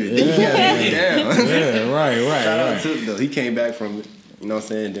Ludacris. Down. Yeah, right. Shout out to though. He came back from it. You know what I'm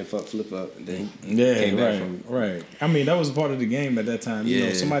saying? Then flip up. And then he came back from it. Right. I mean, that was part of the game at that time. You know,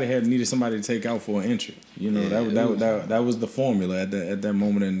 Yeah. somebody needed somebody to take out for an entry. You know, that was the formula at that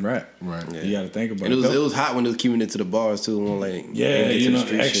moment in rap. Right. Yeah. You got to think about And it. it was hot when it was keeping it to the bars too. When like Yeah, get to you the know,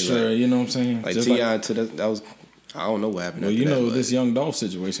 street shit, extra. like, You know what I'm saying? like Just T.I. to that was. I don't know what happened. Well, after you know, that, this Young Dolph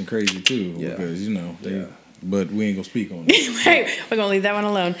situation crazy too. Yeah. Because you know, but we ain't gonna speak on it. Right, we're going to leave that one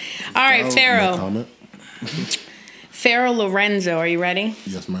alone. All right, No Pharaoh. comment. Pharaoh Lorenzo, are you ready?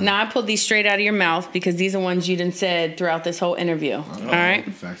 Yes, ma'am. Now, I pulled these straight out of your mouth because these are ones you done said throughout this whole interview. All right?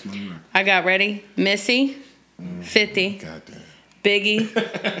 Facts, man. I got ready. Missy, 50, Goddamn.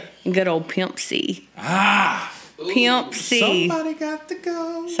 Biggie, and good old Pimp C. Pimp C. Somebody got to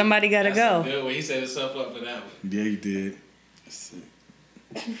go. Somebody got to go. Good when he set himself up for that one. Yeah, he did.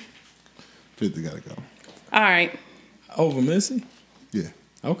 50 gotta go. All right. Over Missy. Yeah.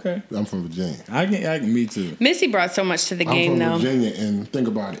 Okay, I'm from Virginia. I can. Me too. Missy brought so much to the I'm game, from though. Virginia, and think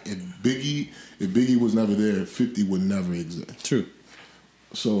about it. If Biggie was never there, 50 would never exist. True.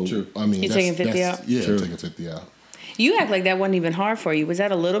 So, True. I mean, You that's, taking 50 that's- out? Yeah, True. I'm taking 50 out. You act like that wasn't even hard for you. Was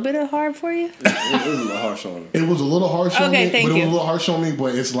that a little bit of hard for you? it was a little harsh on him. It was a little harsh on Okay, me, thank but it you. was a little harsh on me.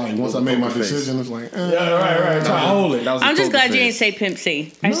 But it's like once I made my poker face. decision, it's like, Yeah, right. Try to hold it. That was a I'm just poker glad you face. ain't say Pimp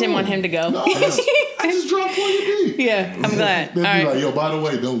C. I just didn't want him to go. No, I just dropped 40 B. Yeah, I'm glad. They'd All be right. like, yo, by the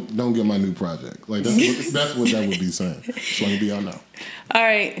way, don't get my new project. Like that's what that would be saying. So I'm be on now. All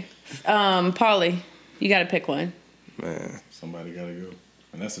right. Pauly, you got to pick one. Man, Somebody got to go,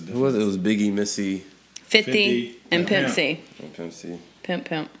 and that's a who difference. was it? It was Biggie, Missy, 50 and Pimp Pimp. C. and Pimp C.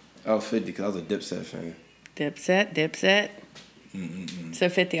 Pimp. Oh, 50 because I was a Dipset fan. Dipset. So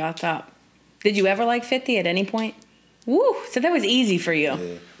 50 off top. Did you ever like 50 at any point? Woo! So that was easy for you.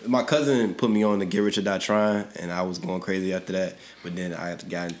 Yeah. My cousin put me on to Get Rich or Die Trying, and I was going crazy after that. But then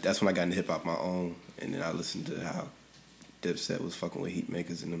that's when I got into hip hop my own, and then I listened to how Dipset was fucking with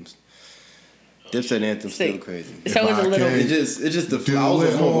Heatmakers and them. Dipset anthem still crazy. So it's a little. It's just the flow. I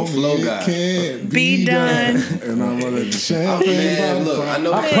was more of a flow guy. Be done. And I'm gonna let the champagne. Man, look, I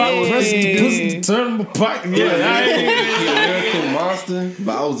know. Turn my pocket. Lyrical monster,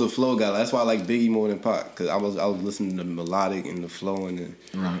 but I was a flow guy. That's why I like Biggie more than Pac, because I was listening to the melodic and the flowing, and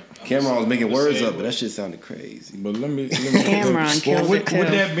Cameron was making words up, but that shit sounded crazy. But let me Cameron killed it too.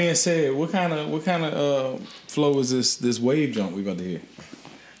 With that being said, what kind of flow is this wave jump we about to hear?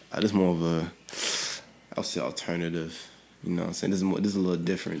 Just more of a, I would say, alternative. You know what I'm saying? This is a little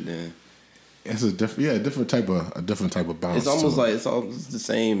different than. It's a different type of bounce. It's almost like it's the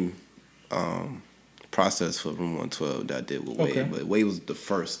same process for Room 112 that I did with Wave, but Wave was the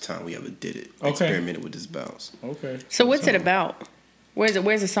first time we ever did it. Experimented with this bounce. Okay. So what's it about? Where's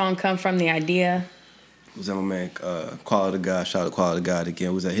the song come from? The idea? It was at my man Quality God. Shout out to Quality God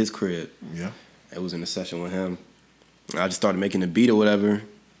again. It was at his crib. Yeah. It was in a session with him. I just started making the beat or whatever.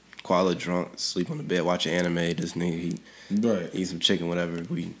 Quality drunk, sleep on the bed, watching anime. This nigga, he eat some chicken, whatever.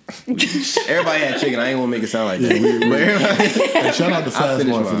 We everybody had chicken. I ain't want to make it sound like that. Hey, shout out to Fast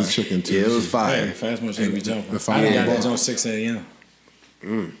One for this chicken too. Yeah, it was fire. Hey, Fast One should be jumping. I got that on 6 a.m.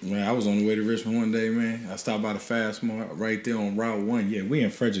 Man, I was on the way to Richmond one day, man. I stopped by the Fast Mart right there on Route 1. Yeah, we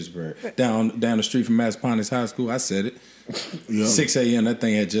in Fredericksburg. Down the street from Massaponax High School. I said it. 6 a.m. That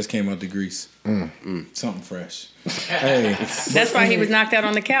thing had just came out the grease. Something fresh. Hey, That's why he was knocked out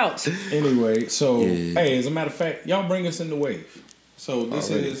on the couch. Anyway, so hey, as a matter of fact, y'all bring us in the wave. So this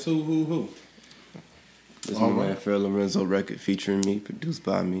is who? This is my man Phrxh Vzion record featuring me, produced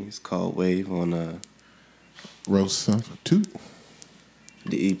by me. It's called Wave on Rose 2.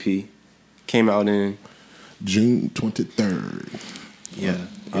 The EP came out in June 23rd. Yeah.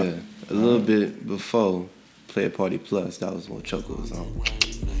 A little bit before Play Party Plus. That was when Choco was on.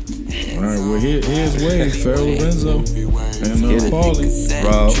 All right, well here's Wave, Phrxh Vzion, and Paulie.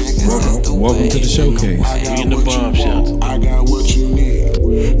 Rob, welcome to the showcase. In the bomb shelter. I got what you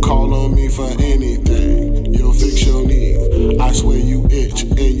need. Call on me for anything. You'll fix your needs. I swear you itch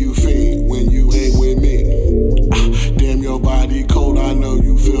and you fiend when you ain't with me. Damn, your body cold. I know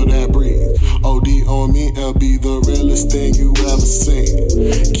you feel that breeze. OD on me and be the realest thing you ever seen.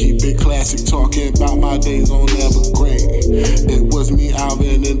 Keep it classic, talking about my days on Evergreen. It was me,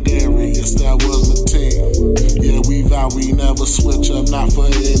 Alvin, and Darius. That was the team. Yeah, we vow we never switch up, not for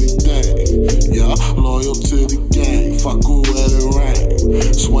anything. Yeah, loyal to the gang. Fuck who let it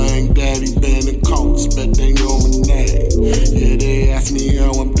rain. Swang daddy, band and coats, bet they know my name. Yeah, they ask me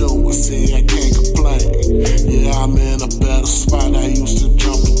how I'm doing, see I can't complain. Yeah, I'm in a better spot, I used to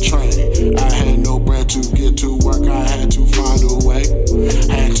jump a train. I had no bread to get to work, I had to find a way.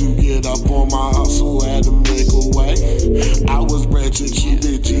 Had to get up on my hustle, had to make a way. I was bred to keep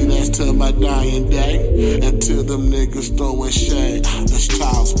it G, that's till my dying day. Until them niggas throwing shade. This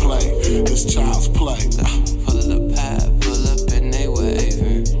child's play, this child's play. Full of the pad, pull up and they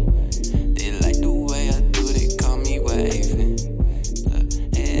waving. They like the way I do, they call me waving.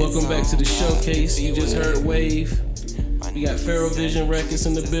 Welcome back to the showcase. You just heard Wave. We got Phrxh Vzion Records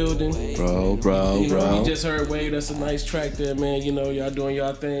in the building. Bro. You just heard Wave. That's a nice track there, man. You know, y'all doing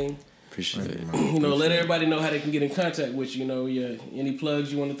y'all thing. Appreciate it. You know, let everybody know how they can get in contact with you. You know, any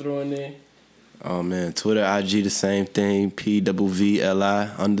plugs you want to throw in there? Oh man, Twitter, IG, the same thing.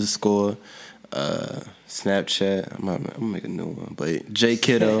 PWVLI _ Snapchat. I'm gonna make a new one, but J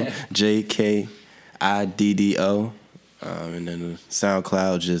Kiddo, JKIDDO, and then the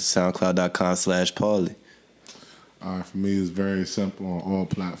SoundCloud, just SoundCloud.com/Paulie. For me, it's very simple on all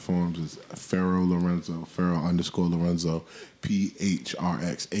platforms. It's Phrxh Lorenzo, Phrxh _Lorenzo,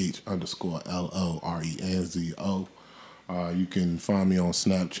 PHRXH _LORENZO. You can find me on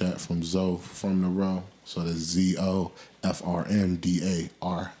Snapchat from Zo from the Row. So that's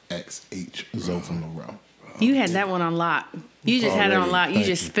ZOFRMDARXH, Zo from the Row. You had that one on lock. You just had it on lock. You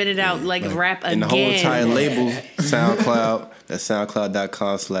just spit it out like rap again. And the whole entire label, SoundCloud. That's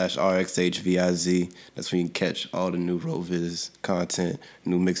SoundCloud.com/RXHVIZ. That's where you can catch all the new Roviz content,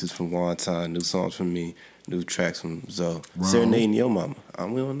 new mixes from Wonton, new songs from me, new tracks from Zo. Serenading Your Mama.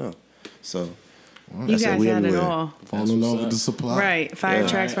 We don't know. So you guys had it all. Fall in love with the supply. Right. 5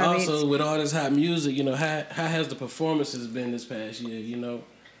 tracks, 5 beats. Also, with all this hot music, you know, how has the performances been this past year? You know,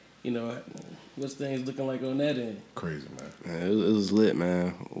 what's things looking like on that end? Crazy, man. It was lit,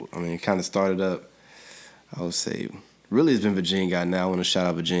 man. I mean, it kind of started up, I would say, really it's been Virginia Guy Now. I want to shout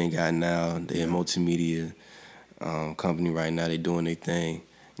out Virginia Guy Now. They're a multimedia company right now. They doing their thing. You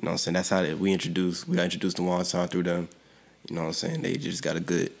know what I'm saying? That's how we got introduced to Wonton through them. You know what I'm saying? They just got a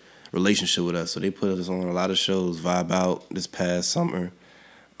good relationship with us. So they put us on a lot of shows, Vibe Out this past summer.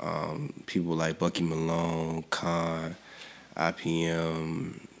 People like Bucky Malone, Khan,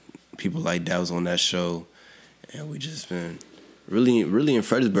 IPM, people like that was on that show, and we just been really in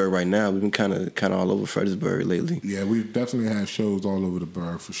Fredericksburg right now. We've been kind of all over Fredericksburg lately. Yeah, we've definitely had shows all over the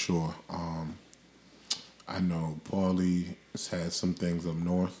burg for sure. I know Paulie has had some things up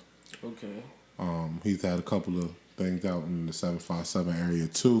north. Okay. He's had a couple of things out in the 757 area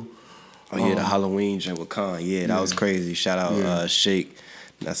too. Oh yeah, the Halloween joint with Khan. Yeah, that was crazy. Shout out Shake.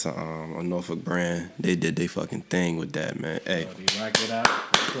 That's a Norfolk brand. They did their fucking thing with that, man. Hey. They rocked it out.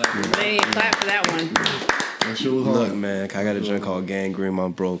 Hey, clap for that one. That shit was hard. Look, man, I got a joint called Gangrene, my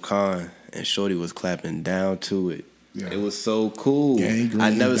bro Khan, and Shorty was clapping down to it. Yeah. It was so cool. Gangrene, I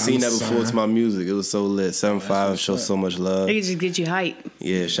never seen that before to my music. It was so lit. 7-5 shows so much love. They just get you hype.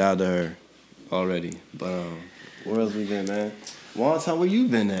 Yeah, shout out to her already. But where else we been, man? Wonton, where you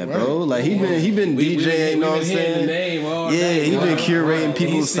been at, bro? Like he been DJing, you know what I'm saying? Yeah, he been curating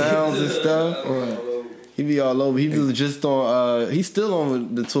people's sounds and stuff. He be all over. He was just on. He's still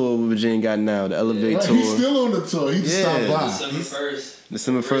on the tour with Virginia got now, the Elevate tour. He's still on the tour. He just stopped by.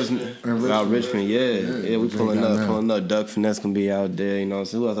 December 1st out Richmond. Yeah, we pulling up. Duck Finesse gonna be out there. You know what I'm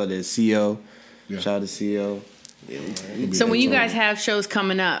saying? Who else out there? CO. Shout out to CO. Yeah, so when you guys have shows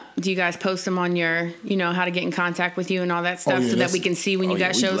coming up, do you guys post them on your, how to get in contact with you and all that stuff so that we can see when you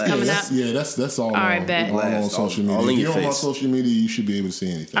got shows coming up? Yeah, that's all. All right, bet. All on social media. If you're on my social media, you should be able to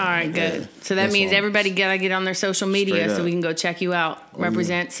see anything. All right, good. So that means everybody gotta get on their social media so we can go check you out,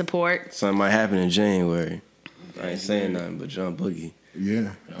 represent, support. Something might happen in January. I ain't saying nothing but Jump Boogie.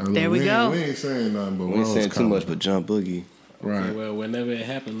 Yeah. There we go. We ain't saying nothing, but we ain't saying too much but Jump Boogie. Right. Okay, well, whenever it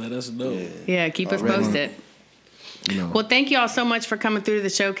happens, let us know. Yeah, keep us posted. Well, thank you all so much for coming through the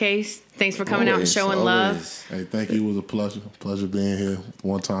showcase. Thanks for coming out and showing love. Hey, thank you. It was a pleasure. Pleasure being here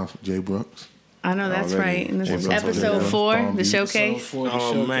one time for Jay Brooks. I know that's right. And this is episode 4, the showcase.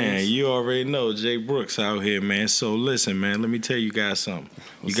 Oh, man, you already know Jay Brooks out here, man. So listen, man, let me tell you guys something.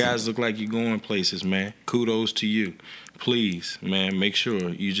 You guys look like you're going places, man. Kudos to you. Please, man, make sure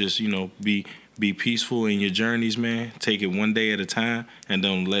you just, be peaceful in your journeys, man. Take it one day at a time, and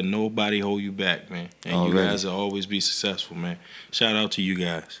don't let nobody hold you back, man. And you guys will always be successful, man. Shout out to you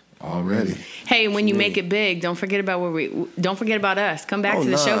guys. Already. Hey, when you make it big, don't forget about us. Come back to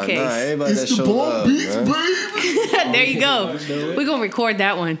the showcase. It's the Bomb Beats, baby. There you go. We're gonna record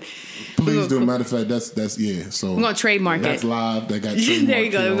that one. Please do. Matter of fact, that's yeah. So we're gonna trademark that's it. That's live. That got trademarked. There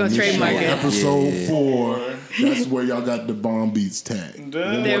you go. We're gonna trademark it. Episode 4. That's where y'all got the Bomb Beats tag.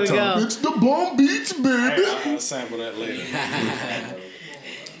 There we go. It's the Bomb Beats, baby. I'll sample that later.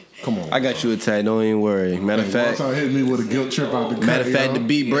 Come on. I got you a tag. Don't even worry. Matter of fact, Wonton hit me with a guilt trip out the cut. Matter of fact, the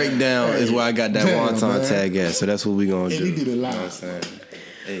beat breakdown is where I got that Wonton tag at. So that's what we gonna do. He did it live.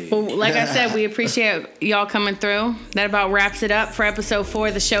 Well, like I said, we appreciate y'all coming through. That about wraps it up for episode 4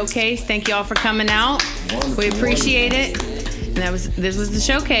 of the showcase. Thank y'all for coming out. We appreciate it. And this was the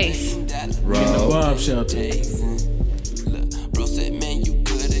showcase. Bomb Shelter. Bro said, man, you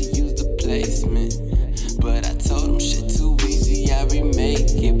coulda used the placement, but I told him shit too easy. I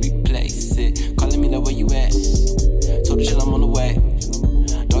remake it, replace it. Calling me like where you at? Told the shit I'm on the way.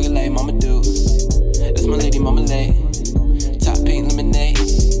 Dog it like mama do. That's my lady, mama late. Top pink lemonade.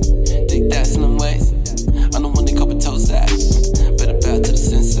 Dig that slim waist. I'm the one they call a toe side. Better bow to the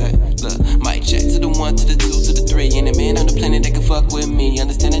sensei. Look, mic check to the 1, to the 2, to the 3. And a man on the planet that can fuck with me.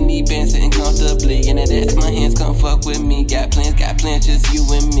 Understand I need bands sitting comfortably. And that's my hands, come fuck with me. Got plans, just you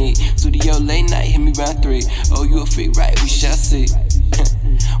and me. Studio late night, hit me round 3. Oh, you a freak, right? We shall see.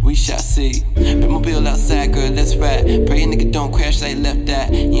 We shall see. Put my bill outside, girl, let's ride. Pray a nigga don't crash like left eye.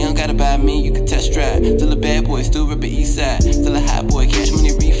 You don't gotta buy me, you can test drive. Still a bad boy, still rip east side. Still a hot boy, cash money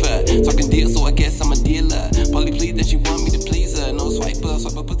refi. Talking deal, so I guess I'm a dealer. Polly plead that you want me